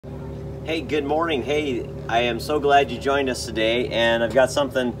Hey, good morning. Hey, I am so glad you joined us today, and I've got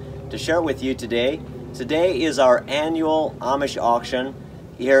something to share with you today. Today is our annual Amish auction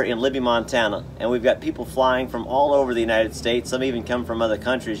here in Libby, Montana, and we've got people flying from all over the United States. Some even come from other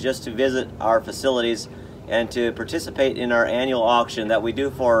countries just to visit our facilities and to participate in our annual auction that we do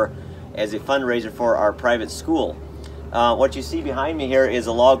as a fundraiser for our private school. What you see behind me here is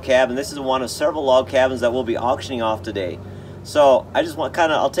a log cabin. This is one of several log cabins that we'll be auctioning off today. So I just want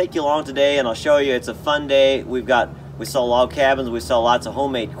I'll take you along today and I'll show you. It's a fun day. We sell log cabins. We sell lots of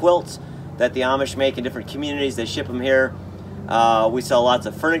homemade quilts that the Amish make in different communities. They ship them here. We sell lots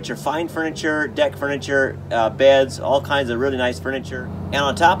of furniture, fine furniture, deck furniture, beds, all kinds of really nice furniture. And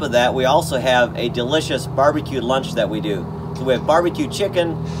on top of that, we also have a delicious barbecue lunch that we do. So we have barbecue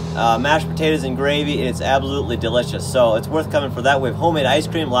chicken, mashed potatoes and gravy, and it's absolutely delicious. So it's worth coming for that. We have homemade ice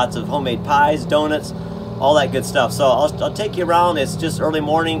cream, lots of homemade pies, donuts, all that good stuff. So I'll take you around. It's just early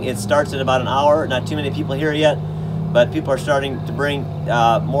morning. It starts in about an hour. Not too many people here yet, but people are starting to bring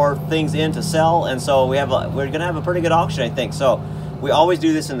more things in to sell, and so we're going to have a pretty good auction, I think. So we always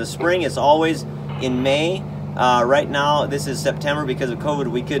do this in the spring. It's always in May. Right now, this is September. Because of COVID,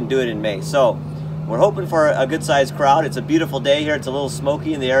 we couldn't do it in May. So we're hoping for a good-sized crowd. It's a beautiful day here. It's a little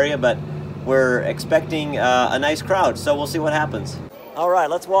smoky in the area, but we're expecting a nice crowd. So we'll see what happens. All right,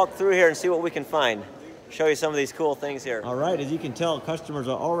 let's walk through here and see what we can find. Show you some of these cool things here. All right, as you can tell, customers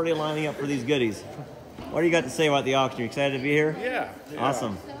are already lining up for these goodies. What do you got to say about the auction? You excited to be here? Yeah.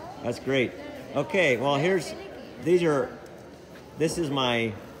 Awesome. That's great. Okay, well this is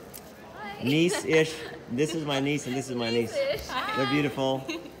my niece-ish. This is my niece and this is my niece. They're beautiful.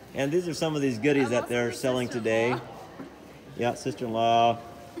 And these are some of these goodies that they're selling today. Yeah, sister-in-law.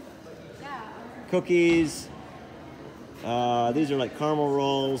 Cookies. These are like caramel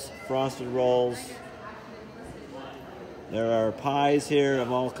rolls, frosted rolls. There are pies here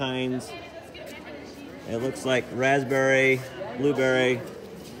of all kinds. It looks like raspberry, blueberry.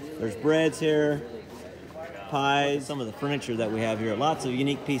 There's breads here, pies, some of the furniture that we have here. Lots of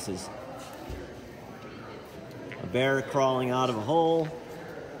unique pieces. A bear crawling out of a hole.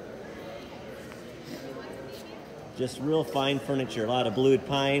 Just real fine furniture, a lot of blued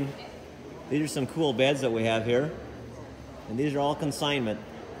pine. These are some cool beds that we have here. And these are all consignment.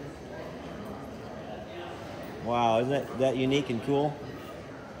 Wow, isn't that unique and cool?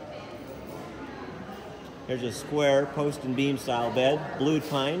 Here's a square post and beam style bed, blued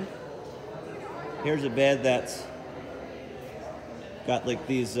pine. Here's a bed that's got like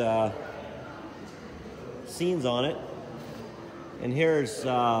these scenes on it. And here's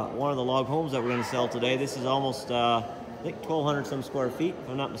one of the log homes that we're going to sell today. This is almost, I think, 1,200 some square feet, if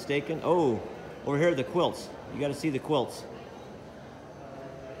I'm not mistaken. Oh, over here are the quilts. You got to see the quilts.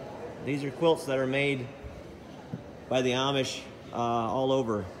 These are quilts that are made by the Amish all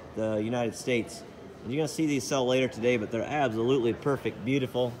over the United States. And you're going to see these sell later today, but they're absolutely perfect,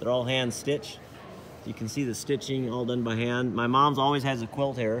 beautiful. They're all hand stitched. You can see the stitching all done by hand. My mom's always has a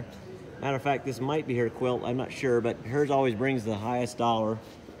quilt here. Matter of fact, this might be her quilt, I'm not sure, but hers always brings the highest dollar.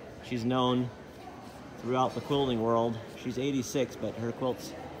 She's known throughout the quilting world. She's 86, but her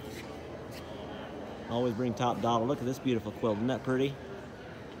quilts always bring top dollar. Look at this beautiful quilt, isn't that pretty?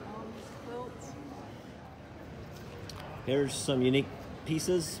 Here's some unique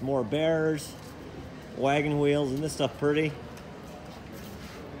pieces, more bears, wagon wheels, and this stuff pretty.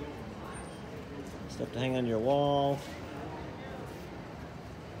 Stuff to hang on your wall.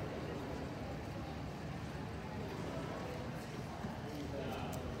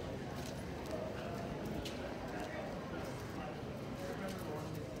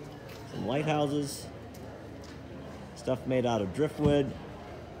 Some lighthouses. Stuff made out of driftwood.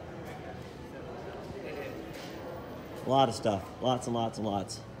 A lot of stuff, lots and lots and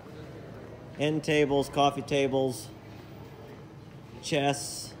lots. End tables, coffee tables,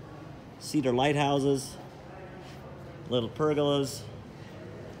 chests, cedar lighthouses, little pergolas.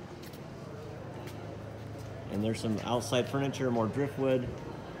 And there's some outside furniture, more driftwood.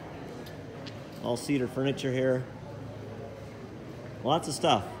 All cedar furniture here. Lots of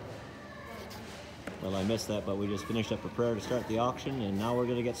stuff. Well, I missed that, but we just finished up a prayer to start the auction, and now we're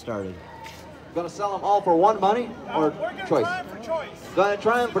going to get started. Going to sell them all for one money or choice? Try for choice. Going to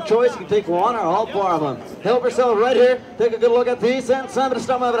try them for choice. You can take one or all four of them. Help yourself right here. Take a good look at these. And some of the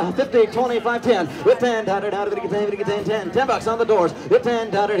stuff of 50, 25, 10. With 10, $10, 10 bucks on the doors. With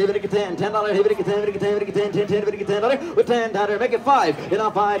 $10, $10, $10, $10, $10, $10, $10, $10, $10, with $10, make it 5. You know,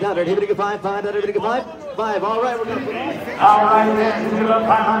 $5, $5, $5, $5. 5. All right, we're going to put on. All right, then, give up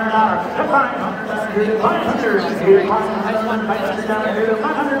 $500. $500 here to 500. Here's 500 down here to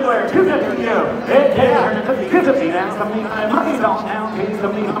 500 where? 250 go. Yeah, 250 now. 75 money down now. Pay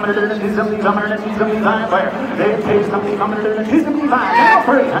somebody 100 and 275 and 275 where? They pay somebody 100 and 275. Now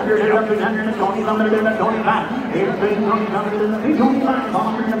 300 here to 300 and 20, 100 and 25. Here's 300 and 325.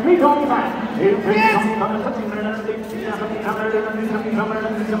 100 and 325. Here's 300 and 300 and 375.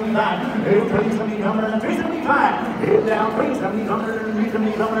 Here's 300 and 375. Here's down 300 and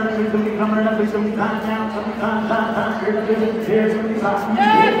 375 and 375 down 75. Here's 75.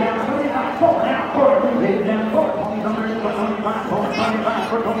 Here's down 25. 4 down 4. Here's down 4. 20 for 25. 25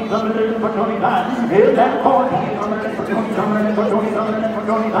 for 20 for 25. Here's down 4. 20 for 20 for 20 for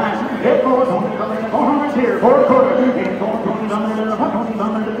 25. Here's 4. 20 400 here. 4 quarter. Here's 4. 20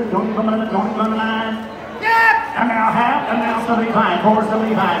 and now half, and now 75,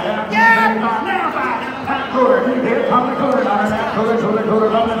 475, now 5 quarter, here comes the quarter, now quarter,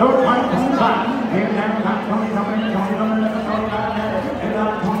 25, here down 20, 25, and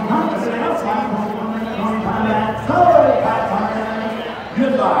now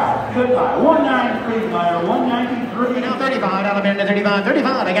 25, goodbye, 193, Meyer, 193, now 35, out of bend to 35,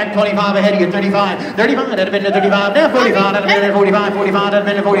 35, I got 25 ahead of you, 35, 35, out of bend to 35, now 45, out of bend to 45, 45, out of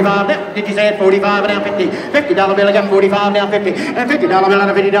bend to 45, now, did you say it, 45, now 50, $50 bill, I got 45, now 50, and $50 bill,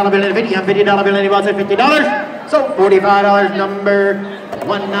 and a $50 bill, and a $50, and $50 bill, and he wants it $50, so $45, number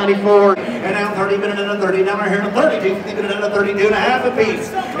 194, and now 30 minutes and a $30 here, and 32, 50 minutes and a 32 and a half a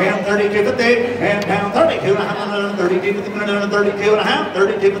piece, and 32, 50, and pound 32 and a half, and 32, 50 minutes and a 32 and a half,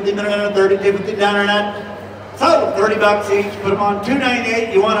 32, 50 minutes and a 32, 50 down and that. So, $30 each, put them on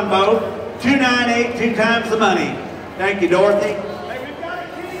 $298, you want them both, $298, 2 times the money. Thank you, Dorothy. Hey, we've got a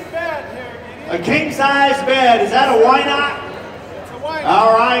king bed here. A king-size bed, is that a why not? It's a why not.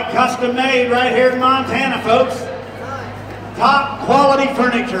 All right, custom made right here in Montana, folks. Top quality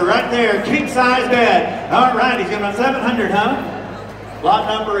furniture right there, king-size bed. All right, he's going to 700, huh? Lot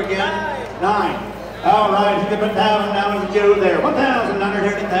number again, 9. All right, he's going to put 1,000 down as a Joe there. 1,000 down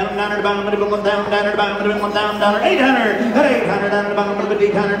here, 1,000 down here, 1,000 down, 800 down the bottom, 800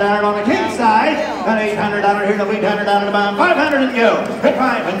 down on the king size, and 800 down here, 800 down the bottom, 500 and go. Hit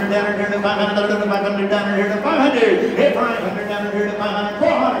 500 down here, 500 down here, 500. Hit 500 down here, 500,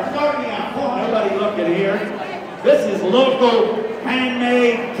 400. Starting out, 400. Nobody looking here. This is local,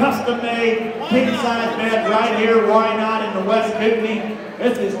 handmade, custom-made, king-size bed right here. Why not in the West Kootenai?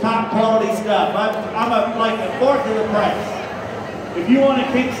 This is top quality stuff. I'm like a fourth of the price. If you want a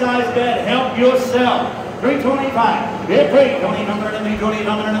king-size bed, help yourself. $325. Hit 320, number and 320,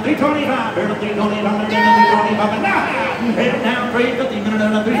 number and 325. Here's 320, number and 325. Now, hit down 350, minute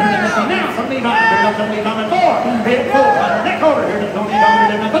and 350. Now 75. Here's 75 and 4. Hit 400. Next quarter. Here's 20,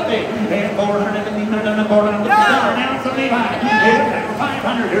 number and 50. Hit 450, minute and 450. Now 75. Hit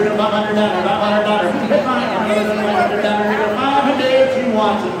 500. Here's 500 down. $500. Hit 500 down. Here's 500. You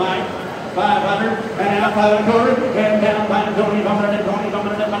want it, Mike. 500, and now 5 and a quarter, and down 5, 20, 120,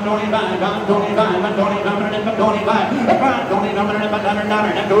 125, 125, 125, 125,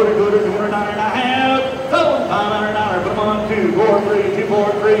 $500, and go to $200 and a half, so $500, put them on 2, 4, 3, 2,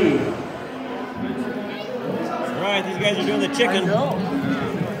 4, 3. All right, these guys are doing the chicken. Yeah,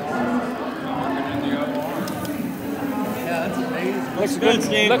 that's amazing. Looks good,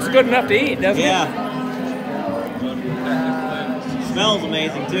 Steve. Looks good enough to eat, doesn't it? Yeah. Smells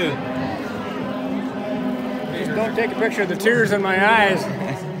amazing too. Just don't take a picture of the tears in my eyes.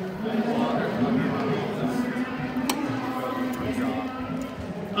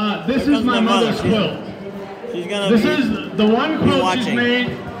 This is my mother's quilt. She's gonna This is the one quilt she's watching.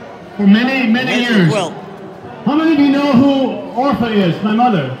 made for many, many Here's the years. quilt. How many of you know who Orpha is, my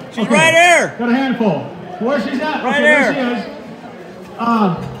mother? She's right here. Got a handful. Where she's at? Right okay, here. There she is.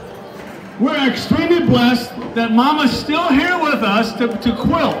 We're extremely blessed that Mama's still here with us to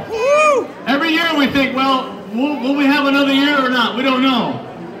quilt. Woo! Every year we think, well, will we have another year or not? We don't know.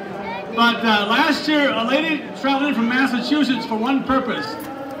 But last year, a lady traveled in from Massachusetts for one purpose,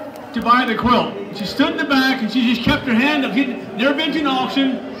 to buy the quilt. She stood in the back and she just kept her hand up. She'd never been to an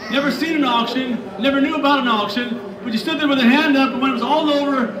auction, never seen an auction, never knew about an auction, but she stood there with her hand up, and when it was all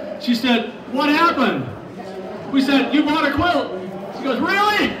over, she said, "What happened?" We said, "You bought a quilt." She goes,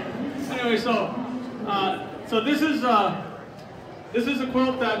 "Really?" Anyway, so this is a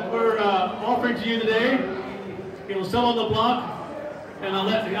quilt that we're offering to you today. It will sell on the block, and I'll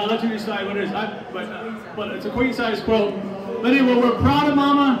let you decide what it is. But it's a queen size quilt. But anyway, we're proud of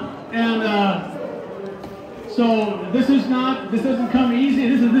Mama, and so this doesn't come easy.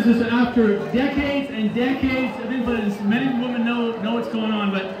 This is after decades and decades of influence. Many women know what's going on.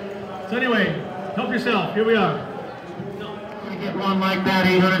 But so anyway, Help yourself. Here we are. Get one like that,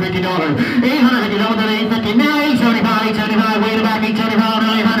 $850. $850 to 850. Now 875, 875. Way to back, 875,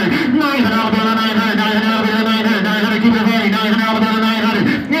 900. $900 bill to 900. $900 bill to 900. 900. Keep it ready. $900 bill to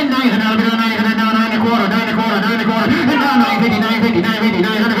 900. And $900 bill to 900. Now 9 and a quarter. 9 and a quarter. 9 and a quarter. And now 950, 950, 950.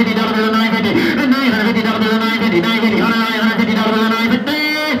 $950 bill to 950. And $950 bill to 950. 950. $950 bill to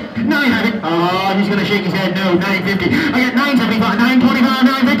 950. 900. Oh, he's gonna shake his head. No, 950. I got 975, 925,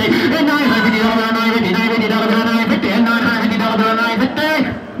 950. And $950 bill to 950. $950 bill to 950. And $950 bill to 950.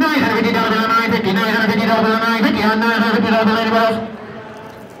 $950 bill to 950. $950 bill to 950. And $950 bill. Anybody else?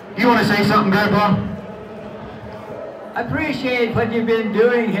 You want to say something, Grandpa? I appreciate what you've been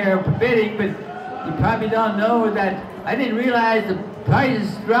doing here for bidding, but you probably don't know that I didn't realize the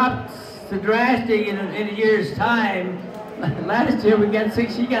prices dropped so drastic in a year's time. Last year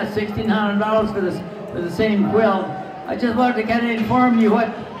she got $1,600 for the same quilt. I just wanted to kind of inform you what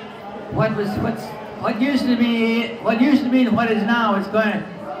used to be and what is now. It's going to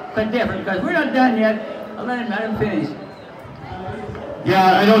quite different because we're not done yet. I'll let him finish.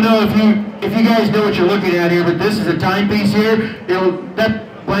 Yeah, I don't know if you guys know what you're looking at here, but this is a timepiece here. That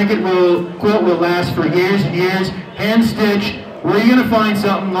quilt will last for years and years. Hand stitched. Where are you going to find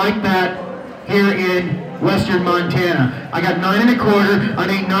something like that here in Western Montana? I got 9 and a quarter. I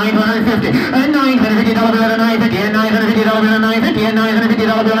need $950. And $950 bill to 950. And $950 bill to 950. And $950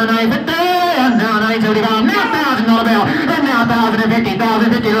 bill to 950. And now $975. Now $1,000 bill. And now $1,050.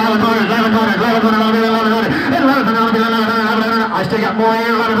 $1,050. $1,100. $1,100. And $1,100 bill. I still got more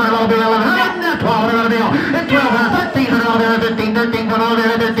here. $1,100 bill. $1,100. And $1,200 bill. And $1,200. $1,300 bill. $1,300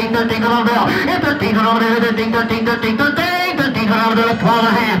 bill. $1,300 bill. And $1,300 bill. $1,300 bill. $12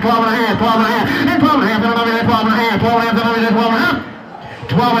 and a half. 12 and a half. 12 and a half. And 12 and a half. 12 and a half. 12 and a half. 12 and a half.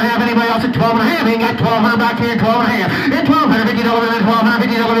 12 and a half. Anybody else at 12 and a half? He got 1,200 back here, 12 and a half. And $1,250 and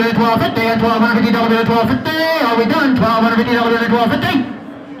 $1,250 and $1,250 and $1,250 and $1,250. Are we done? $1,250 and $1,250.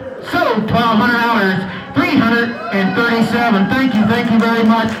 So $1,200, $337. Thank you very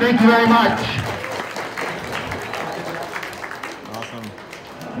much. Thank you very much. Awesome.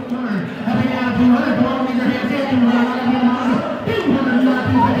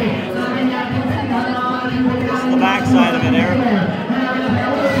 This is the back side of it, Eric.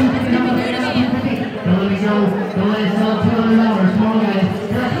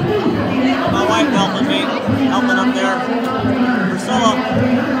 My wife helping me, helping up there. Priscilla.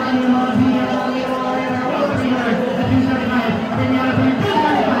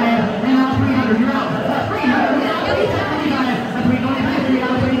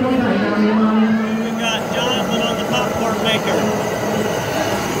 We've got Jonathan on the popcorn maker.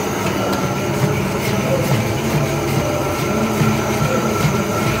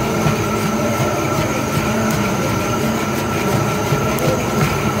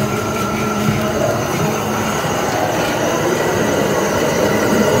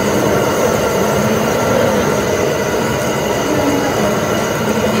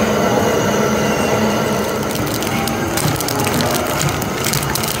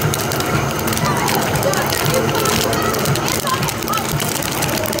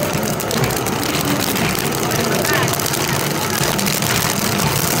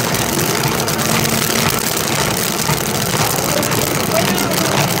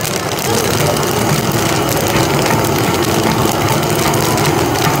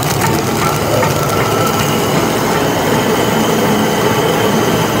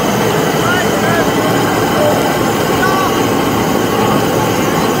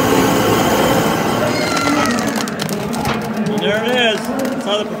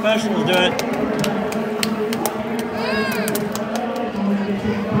 How the professionals do it.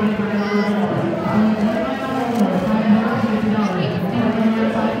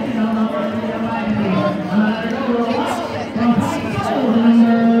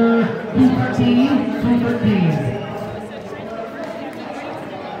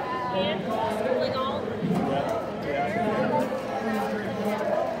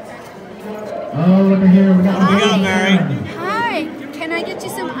 Oh, look at here. We got What do we got, Mary? Hi. Can I get you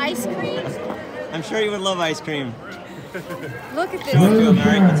some ice cream? I'm sure you would love ice cream. Look at this. Show it to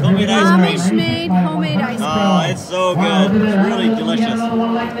Mary. It's homemade ice cream. Amish-made homemade ice cream. Oh, it's so good. It's really delicious.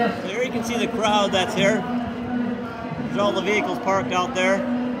 There you can see the crowd that's here. There's all the vehicles parked out there.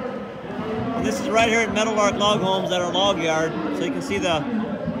 And this is right here at Meadowlark Log Homes at our log yard. So you can see the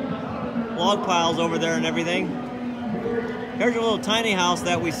log piles over there and everything. Here's a little tiny house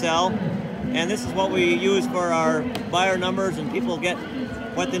that we sell. And this is what we use for our buyer numbers, and people get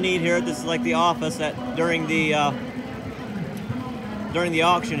what they need here. This is like the office during the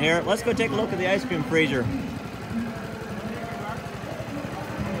auction here. Let's go take a look at the ice cream freezer.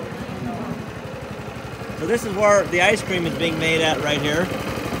 So this is where the ice cream is being made at right here. A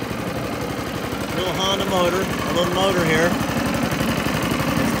little Honda motor, a little motor here.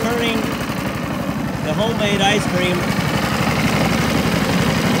 It's turning the homemade ice cream,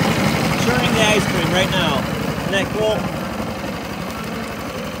 churning the ice cream right now. Isn't that cool?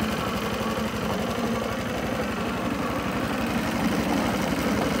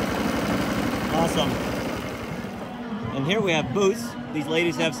 Awesome. And here we have booths. These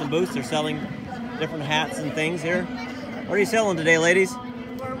ladies have some booths. They're selling different hats and things here. What are you selling today, ladies?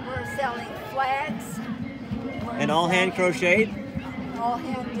 We're selling flags. And all hand crocheted? All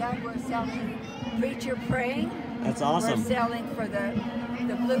hand done. We're selling preacher praying. That's awesome. We're selling for the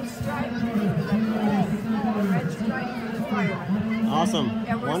blue stripe, the red stripe for the firemen. Awesome.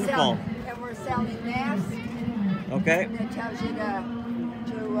 And Wonderful. And we're selling masks. Okay. That tells you to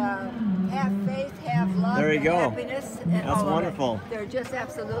have faith, have love, There you and go. happiness. And That's all of it. wonderful. They're just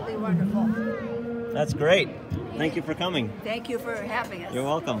absolutely wonderful. That's great. Thank you for coming. Thank you for having us. You're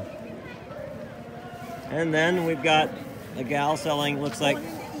welcome. And then we've got a gal selling, looks like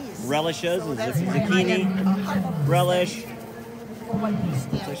relishes and zucchini, relish.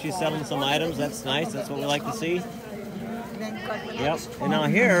 So she's selling some items. That's nice. That's what we like to see. Yep. And now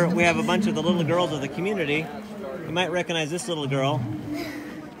here we have a bunch of the little girls of the community. You might recognize this little girl.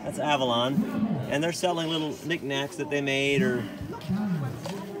 That's Avalon. And they're selling little knickknacks that they made or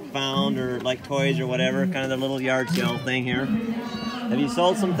found, or like toys or whatever, kind of their little yard sale thing here. Have you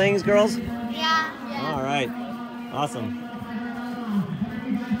sold some things, girls? Yeah. All right. Awesome.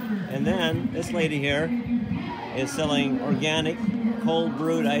 And then this lady here is selling organic cold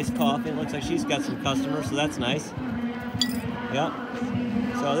brewed iced coffee. It looks like she's got some customers, so that's nice. Yep.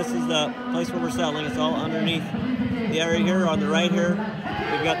 So this is the place where we're selling. It's all underneath the area here. On the right here,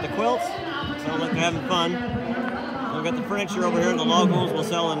 we've got the quilts. Sound like they're having fun. And we've got the furniture over here. The logos will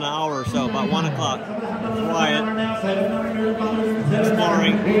sell in an hour or so, about 1 o'clock. Quiet.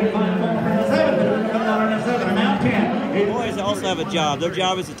 Exploring. The boys also have a job. Their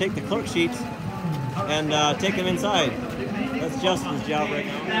job is to take the clerk sheets and take them inside. That's Justin's job right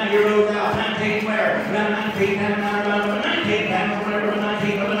now. Now your road out 19 where? 19 down, now 19 down, where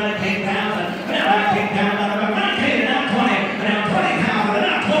 19 over 19 pounds, now 19 down, now 19, now 20, now 20 pounds,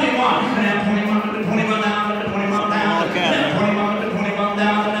 now 21, now 21 to 21 down, to 21 down, now 21 to 21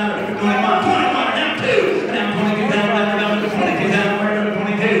 down, now 21, 21, now 2, now 22 down, now 22 down, where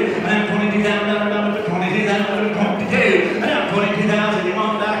 22, now 22 down, now 22 down, 22, now 22,000, you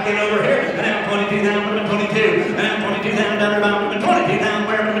want back in over here, now 22 down, 22, now 22 down, about 22 down,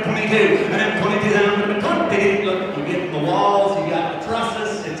 where number 22, and then 22 down, number 20. Look, you get the walls, you got the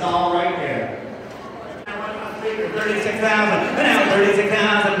trusses, it's all right there. 36,000, and now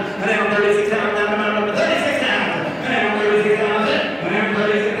 36,000, and now 36,000, down to number 36,000, and now 36,000, and now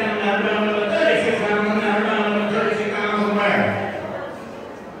 36,000, down to number 36,000, down to number 36,000 where?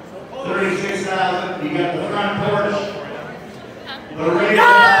 36,000, you got the front porch, the radio,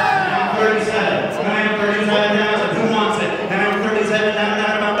 now 37, so now 37,000, who wants it? Now 37 down,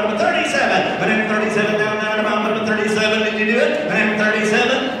 down about number 37, and then 37 down, down about number 37, did you do it? And then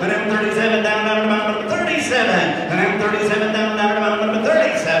 37, and then 37 down, down about number 37, and then 37 down, down about number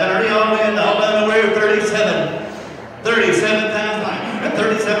 37, are you all in? Hold on, we're 37, 37,000, and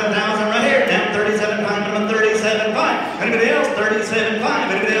 37,000 right here, down 37 times, number 37.5, anybody else? 37.5,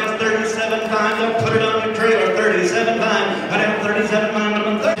 anybody else? 37.5, don't put it on your trailer, 37.5, and then 37 times,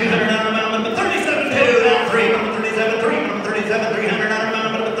 number 200 down about number 37.2, down 3, number 37.3, number 37.300 down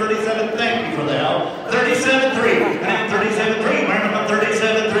about number 37, thank you for the help, 37.3, and 37.3, where number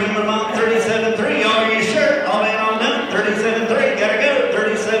 37.3, number 37.3, are you sure? All in all done, 37.3, gotta go,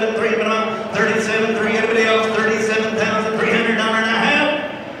 37.3, but 37.3, anybody else? 37,300 and a half,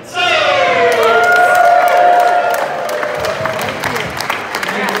 so!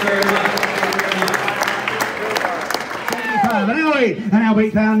 And now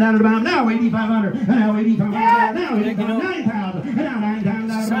 8,000 down at the bottom. Now 8,500. And now 8,500. Now 9,000. And now 9,000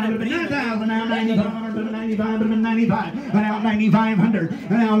 down at the bottom. 9,000. Now 9,500. 95. 95. And now 9,500. And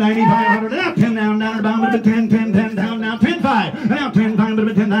now 9,500. Now 10 down at the bottom. 10. 10 down. Now 10,500. And now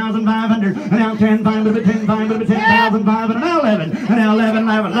 10,500. 10,500. And now 10,500. 10,500. 10,500. And now 11. And now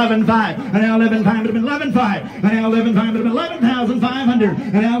 11,500. And now 11,500. 11,500. And now 11,500. 11,500.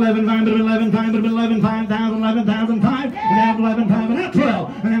 And now 11,500. 11,500. 11,500. 11,500. And now 11,500. And now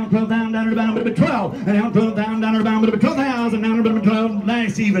 12. And now 12 down at the bottom. 12. And now 12 down at the bottom. 12,000. Now 12.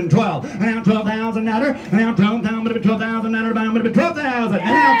 Nice even 12. And now 12,000 now. And now 12 down at 12,000 down at the bottom. 12,000. And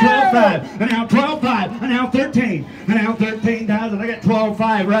now 12,500. And now 12,500. And now 13. And now 13,000. I got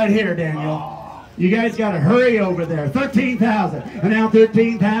 12,500 right here, Daniel. You guys got to hurry over there. 13,000. And now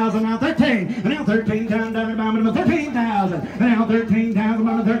 13,000. Now 13. And now 13,000. And now 13,000. And now 13,000.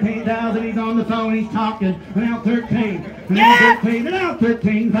 And 13,000. He's on the phone. He's talking. And now 13. And now 13. And now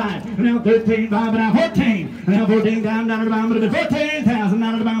 13,5. And now 13,5. And now 14. And now 14 down to the bottom of the 14,000.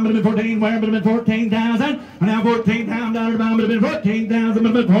 Down to the bottom of the 14. Where would have been 14,000? And now 14 down to the bottom of the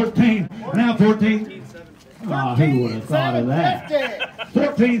 14,000. But 14. And now 14. Oh, who would have thought of that?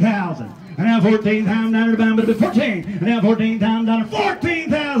 14,000. And now 14,000 down to the bottom of the 14. And now 14,000 down to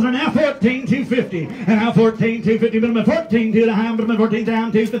 14,000. And now 14,250. And now 14,250. But 14 to the high. But 14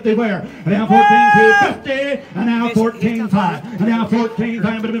 down 250 where? And now 14,250. And now 14,5. And now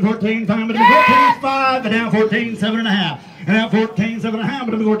 14,5. But 14,5. But 14,5. And now 14,7.5. And now 14,7.5,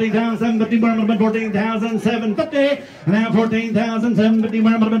 but 14,750, but 14,750, and now 14,750,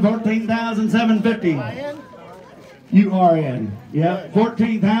 but 14,750. You are in, yeah,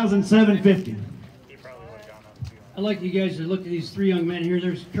 14,750. I'd like you guys to look at these three young men here.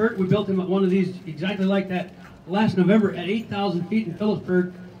 There's Kurt. We built him at one of these exactly like that last November at 8,000 feet in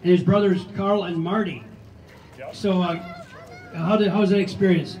Phillipsburg, and his brothers Carl and Marty. So, how's that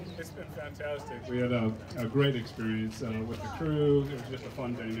experience? Fantastic. We had a great experience with the crew. It was just a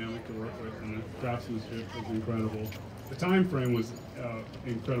fun dynamic to work with, and the craftsmanship was incredible. The time frame was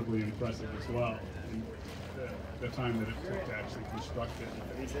incredibly impressive as well. And the time that it took to actually construct it.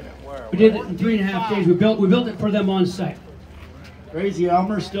 We did it in 3.5 days. We built it for them on site. Crazy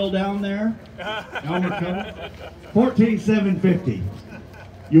Elmer still down there? Elmer coming? 14,750.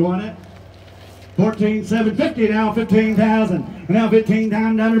 You want it? 14,750 now, 15,000. And now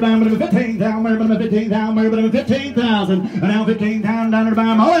 15,000 down to the bottom of 15,000, 15,000, 15,000. And now 15,000 down to the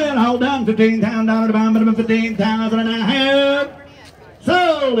bottom. Hold on, 15,000 down to the bottom of 15,000 and a half.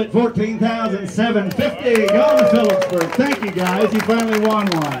 Sold at 14,750. Go to Phillipsburg. Thank you guys. You finally won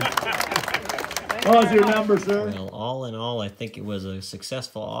one. What was your number, sir? Well, all in all, I think it was a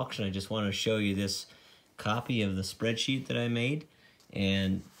successful auction. I just want to show you this copy of the spreadsheet that I made.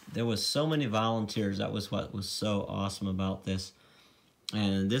 And there was so many volunteers. That was what was so awesome about this.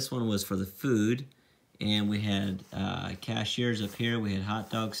 And this one was for the food. And we had cashiers up here. We had hot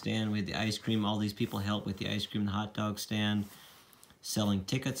dog stand. We had the ice cream. All these people helped with the ice cream and the hot dog stand. Selling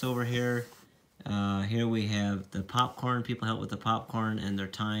tickets over here. Here we have the popcorn. People help with the popcorn and their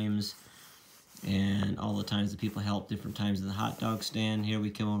times. And all the times the people help, different times in the hot dog stand. Here we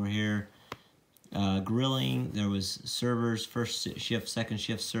come over here. Grilling, there was servers, first shift, second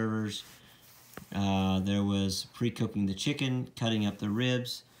shift servers. There was pre-cooking the chicken, cutting up the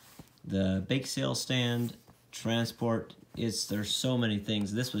ribs, the bake sale stand, transport. There's so many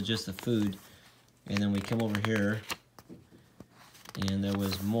things. This was just the food. And then we come over here, and there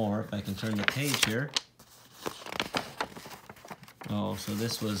was more. If I can turn the page here. Oh, so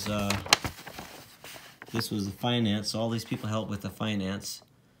this was the finance. So all these people helped with the finance.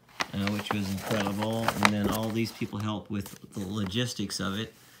 Which was incredible, and then all these people help with the logistics of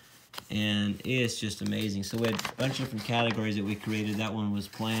it, and it's just amazing. So we had a bunch of different categories that we created. That one was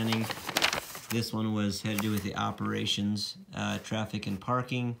planning. This one had to do with the operations, traffic and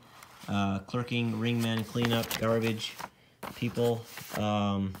parking, clerking, ringman, cleanup, garbage, people.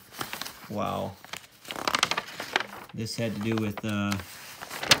 Wow. This had to do with this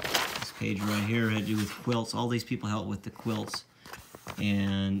page right here had to do with quilts. All these people help with the quilts,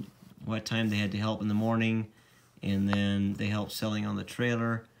 and what time they had to help in the morning, and then they helped selling on the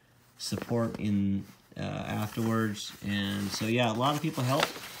trailer, support in afterwards. And so yeah, a lot of people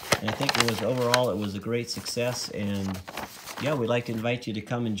helped, and I think overall it was a great success. And yeah, we'd like to invite you to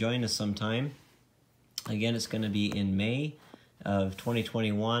come and join us sometime. Again, it's going to be in May of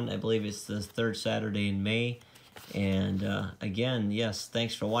 2021. I believe it's the third Saturday in May. And again, yes,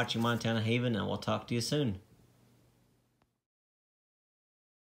 thanks for watching Montana Haven, and we'll talk to you soon.